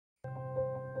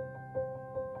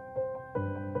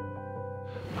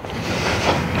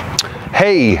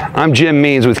Hey, I'm Jim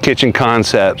Means with Kitchen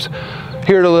Concepts.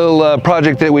 Here at a little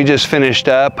project that we just finished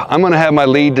up. I'm going to have my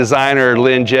lead designer,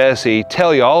 Lynn Jesse,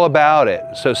 tell you all about it.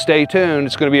 So stay tuned.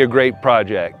 It's going to be a great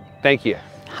project. Thank you.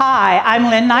 Hi,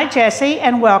 I'm Lynn Knight Jesse,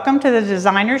 and welcome to the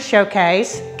Designer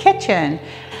Showcase Kitchen.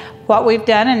 What we've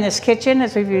done in this kitchen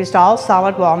is we've used all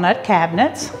solid walnut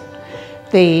cabinets.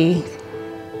 The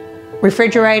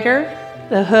refrigerator,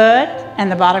 the hood,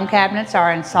 and the bottom cabinets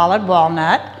are in solid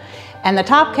walnut. And the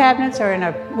top cabinets are in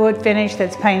a wood finish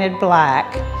that's painted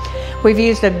black. We've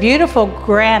used a beautiful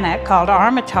granite called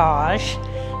Armitage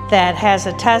that has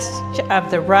a touch of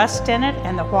the rust in it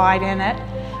and the white in it,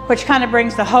 which kind of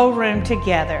brings the whole room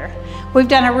together. We've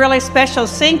done a really special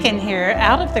sink in here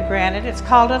out of the granite. It's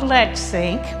called a ledge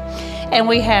sink. And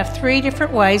we have 3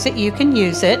 different ways that you can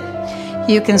use it.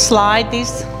 You can slide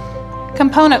these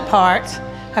component parts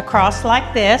across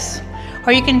like this,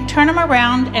 or you can turn them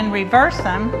around and reverse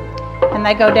them, and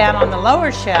they go down on the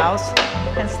lower shelves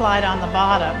and slide on the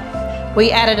bottom.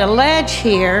 We added a ledge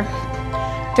here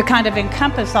to kind of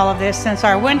encompass all of this. Since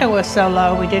our window was so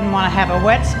low, we didn't want to have a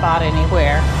wet spot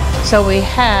anywhere. So we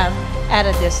have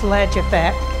added this ledge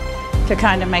effect to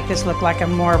kind of make this look like a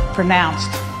more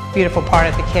pronounced, beautiful part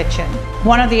of the kitchen.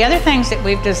 One of the other things that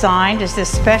we've designed is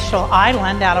this special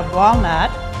island out of walnut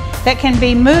that can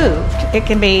be moved. It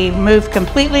can be moved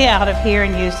completely out of here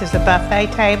and used as a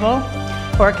buffet table,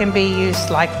 or it can be used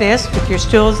like this with your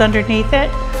stools underneath it,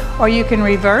 or you can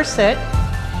reverse it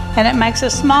and it makes a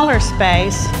smaller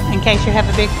space in case you have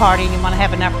a big party and you want to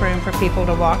have enough room for people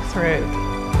to walk through.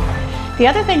 The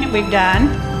other thing that we've done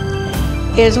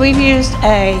is we've used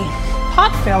a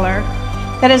pot filler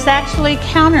that is actually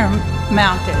counter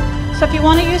mounted. So if you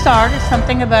want to use art as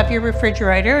something above your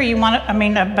refrigerator, or you want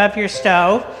to, above your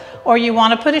stove, or you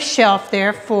want to put a shelf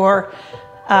there for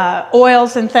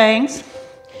oils and things,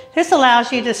 this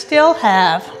allows you to still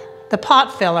have the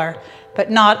pot filler,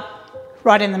 but not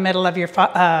right in the middle of your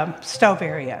stove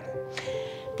area.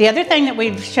 The other thing that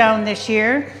we've shown this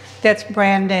year that's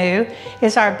brand new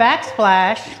is our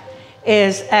backsplash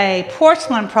is a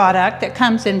porcelain product that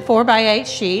comes in 4x8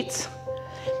 sheets.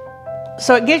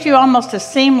 So it gives you almost a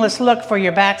seamless look for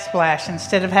your backsplash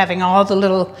instead of having all the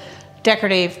little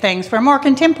decorative things for a more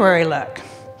contemporary look.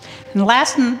 And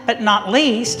last but not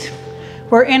least,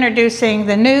 we're introducing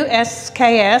the new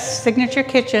SKS Signature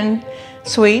Kitchen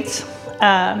Suites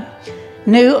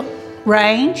new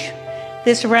range.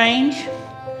 This range,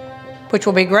 which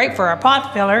will be great for our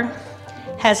pot filler,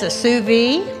 has a sous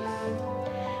vide,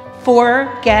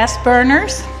 4 gas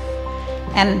burners,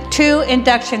 and 2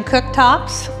 induction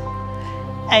cooktops,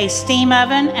 a steam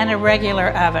oven, and a regular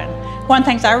oven. One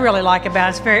thing I really like about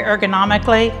it is very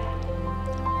ergonomic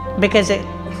because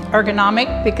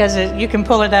you can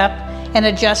pull it up and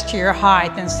adjust to your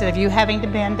height instead of you having to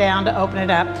bend down to open it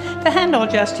up. The handle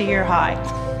adjusts to your height.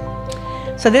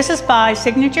 So this is by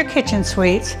Signature Kitchen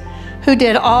Suites, who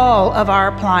did all of our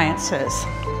appliances.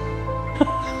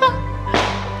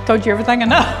 Told you everything I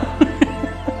know.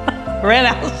 Ran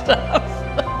out of stuff.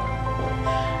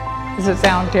 Does it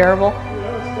sound terrible?